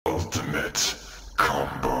ultimate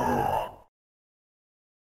combo.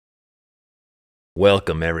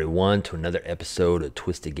 Welcome everyone to another episode of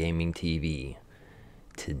Twisted Gaming TV.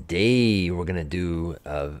 Today we're going to do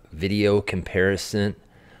a video comparison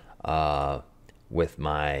with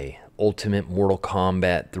my Ultimate Mortal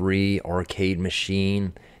Kombat 3 arcade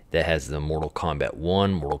machine that has the Mortal Kombat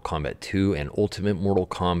 1, Mortal Kombat 2, and Ultimate Mortal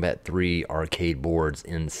Kombat 3 arcade boards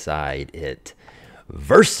inside it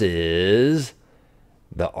versus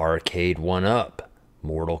the Arcade1up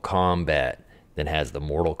Mortal Kombat that has the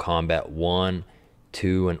Mortal Kombat 1,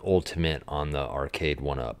 2, and Ultimate on the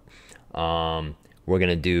Arcade1up. We're going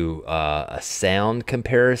to do a sound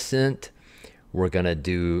comparison. We're going to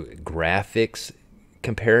do graphics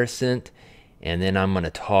comparison. And then I'm going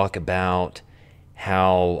to talk about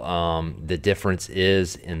how the difference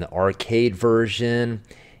is in the arcade version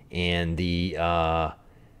and the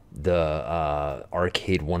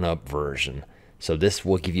Arcade1up version. So this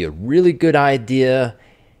will give you a really good idea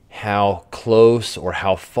how close or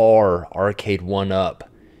how far Arcade1up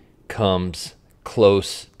comes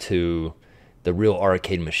close to the real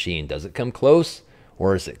arcade machine. Does it come close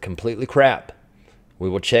or is it completely crap? We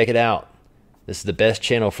will check it out. This is the best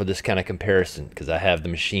channel for this kind of comparison because I have the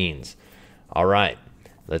machines. All right,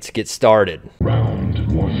 let's get started.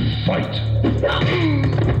 Round 1, fight.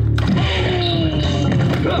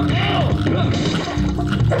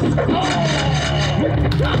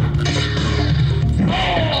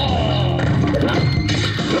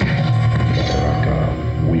 Baraka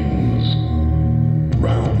wins.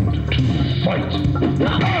 Round 2, fight.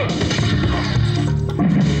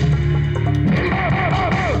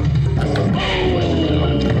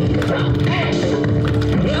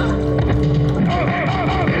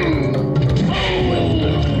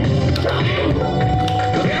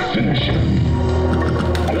 Finish him.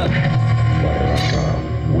 Baraka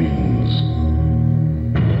wins.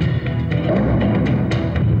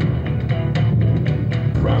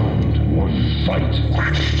 Round 1, fight.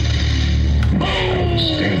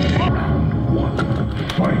 Outstanding. Round 1,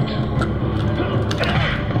 fight.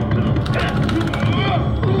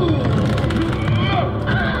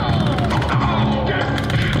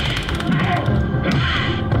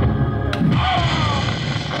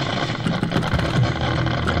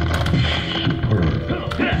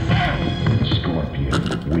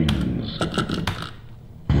 Wins.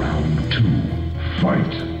 Round 2,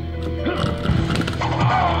 fight.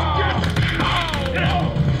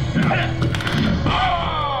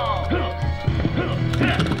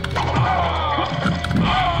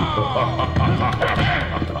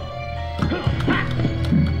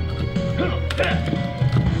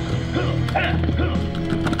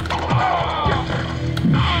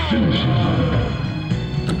 Finish him.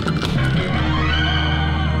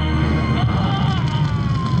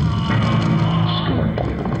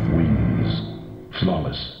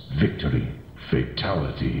 Flawless victory.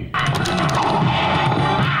 Fatality.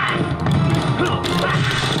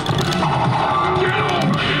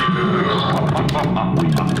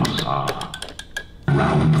 Wins.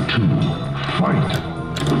 Round 2, fight.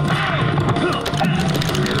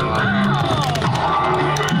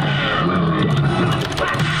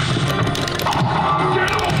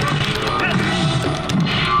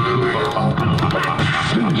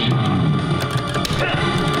 Finish him.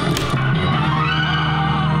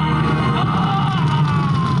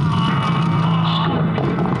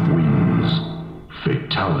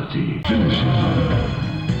 Fatality. Finish him.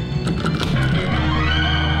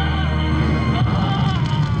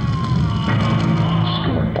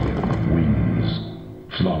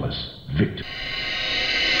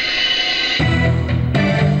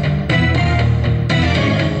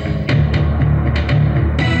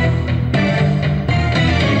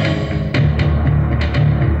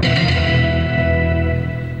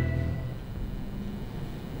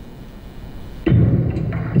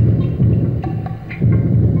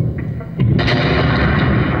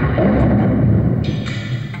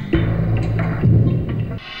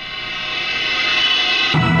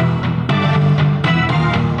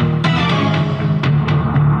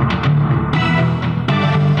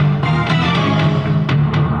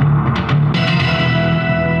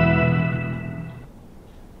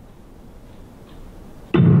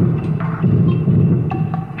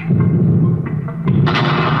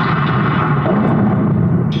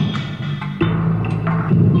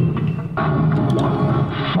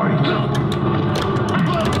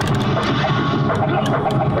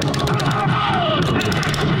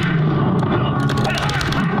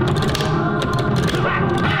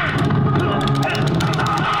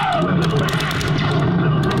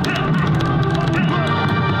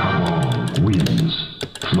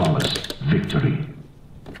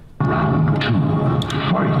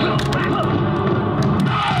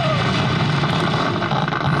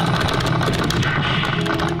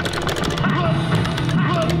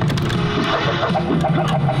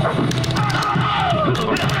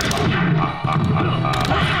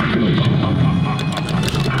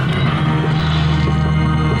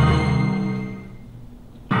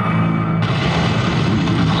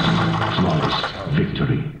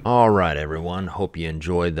 All right, everyone. Hope you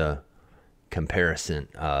enjoyed the comparison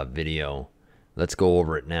video. Let's go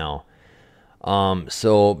over it now.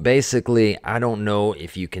 So basically, I don't know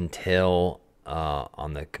if you can tell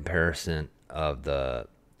on the comparison of the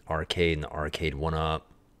arcade and the Arcade1up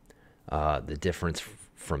the difference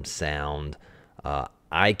from sound.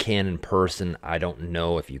 I can in person. I don't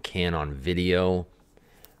know if you can on video,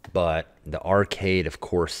 but the arcade, of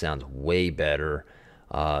course, sounds way better.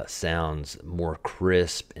 Sounds more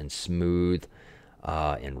crisp and smooth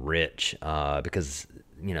and rich because,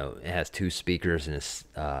 you know, it has two speakers and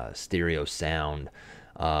a stereo sound,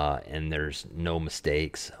 and there's no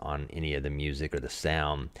mistakes on any of the music or the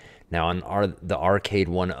sound. Now on the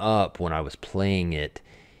Arcade1up, when I was playing it,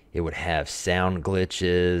 it would have sound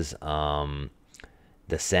glitches.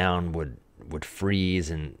 The sound would freeze,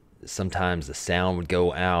 and sometimes the sound would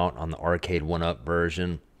go out on the Arcade1up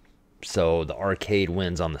version. So the arcade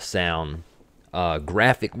wins on the sound.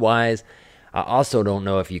 Graphic wise, I also don't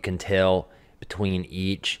know if you can tell between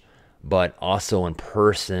each, but also in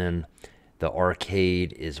person, the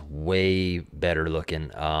arcade is way better looking,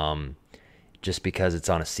 just because it's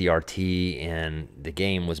on a CRT, and the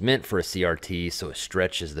game was meant for a CRT, so it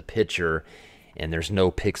stretches the picture, and there's no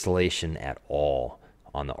pixelation at all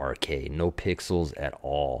on the arcade. No pixels at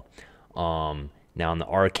all. Now on the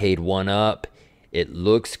Arcade1up, it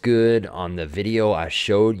looks good on the video I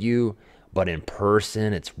showed you, but in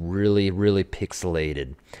person it's really, really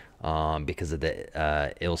pixelated because of the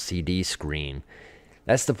LCD screen.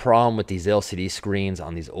 That's the problem with these LCD screens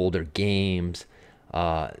on these older games.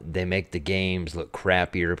 They make the games look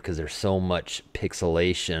crappier because there's so much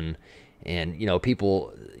pixelation. And, you know,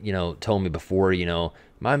 people, you know, told me before, you know,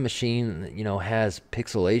 my machine, you know, has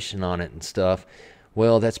pixelation on it and stuff.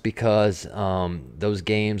 Well, that's because those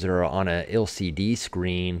games are on a LCD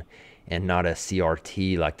screen and not a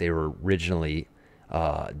CRT like they were originally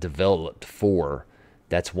developed for.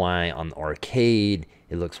 That's why on the arcade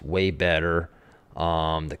it looks way better.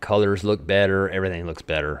 The colors look better. Everything looks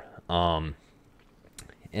better.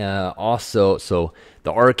 Also, so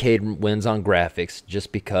the arcade wins on graphics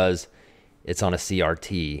just because it's on a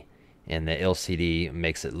CRT, and the LCD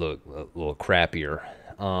makes it look a little crappier.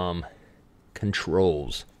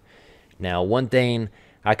 Controls. Now, one thing,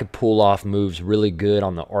 I could pull off moves really good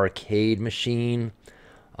on the arcade machine,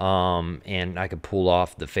 and I could pull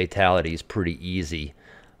off the fatalities pretty easy.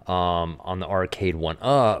 On the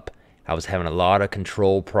Arcade1up, I was having a lot of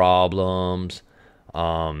control problems,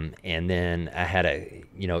 and then I had a,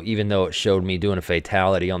 you know, even though it showed me doing a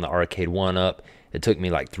fatality on the Arcade1up, it took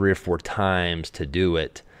me like 3 or 4 times to do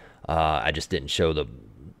it. I just didn't show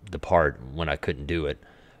the part when I couldn't do it.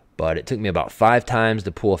 But it took me about 5 times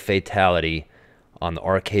to pull a fatality on the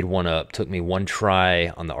Arcade1up. Took me 1 try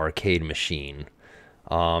on the arcade machine.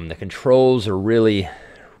 The controls are really,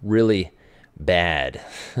 really bad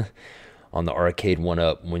on the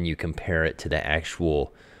Arcade1up when you compare it to the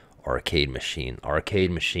actual arcade machine.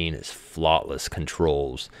 Arcade machine is flawless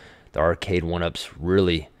controls. The Arcade1up's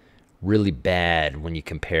really, really bad when you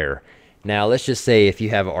compare. Now, let's just say if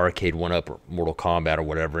you have an Arcade1up or Mortal Kombat or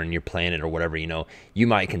whatever, and you're playing it or whatever, you know, you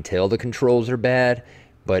might can tell the controls are bad,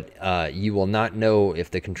 but you will not know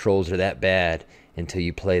if the controls are that bad until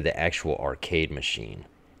you play the actual arcade machine.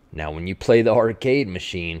 Now, when you play the arcade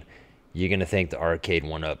machine, you're going to think the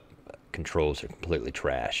Arcade1up controls are completely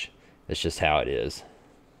trash. That's just how it is.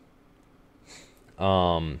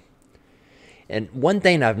 And one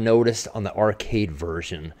thing I've noticed on the arcade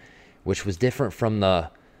version, which was different from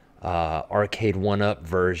the Arcade1up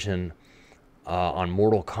version on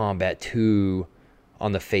Mortal Kombat 2,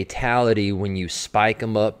 on the fatality, when you spike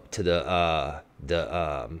them up to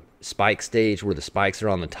the spike stage where the spikes are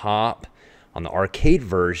on the top, on the arcade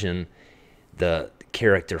version, the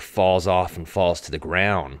character falls off and falls to the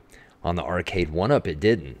ground. On the Arcade1up, it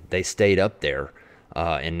didn't. They stayed up there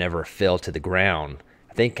and never fell to the ground.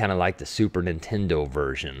 I think kind of like the Super Nintendo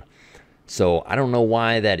version. So I don't know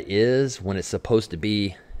why that is when it's supposed to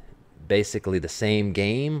be basically the same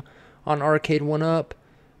game on Arcade1up.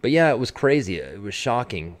 But yeah, it was crazy. It was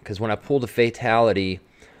shocking because when I pulled the fatality,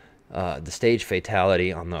 the stage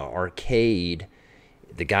fatality on the arcade,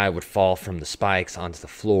 the guy would fall from the spikes onto the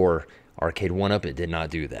floor. Arcade1up, it did not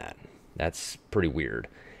do that. That's pretty weird.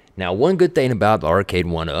 Now, one good thing about the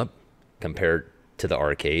Arcade1up compared to the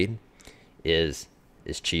arcade is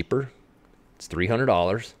it's cheaper. It's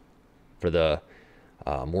 $300 for the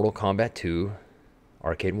Mortal Kombat 2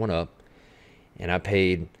 Arcade1up, and I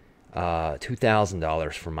paid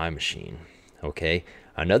 $2,000 for my machine. Okay.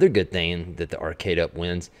 Another good thing that the Arcade1up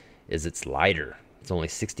wins is it's lighter. It's only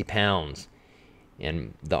 60 pounds,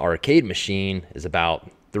 and the arcade machine is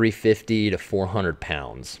about 350 to 400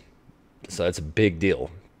 pounds. So it's a big deal.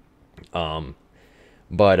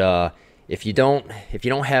 But if you don't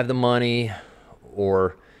have the money,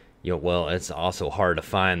 or well, it's also hard to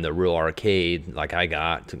find the real arcade like I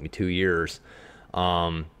got. It took me 2 years.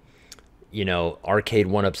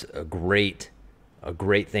 Arcade1up's a great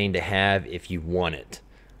thing to have if you want it.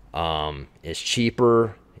 It's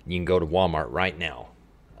cheaper. You can go to Walmart right now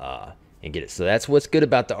and get it. So that's what's good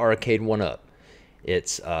about the Arcade1up.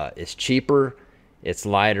 It's cheaper, it's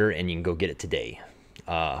lighter, and you can go get it today.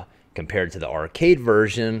 Compared to the arcade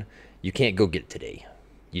version, you can't go get it today.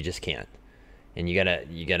 You just can't, and you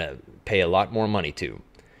gotta pay a lot more money too.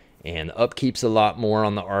 And the upkeep's a lot more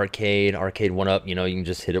on the Arcade1up. You can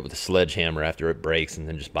just hit it with a sledgehammer after it breaks, and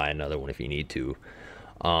then just buy another one if you need to.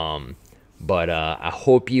 But I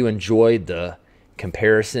hope you enjoyed the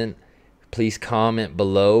comparison. Please comment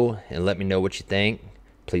below and let me know what you think.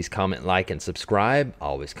 Please comment, like, and subscribe.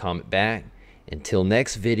 Always comment back. Until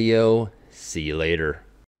next video, see you later.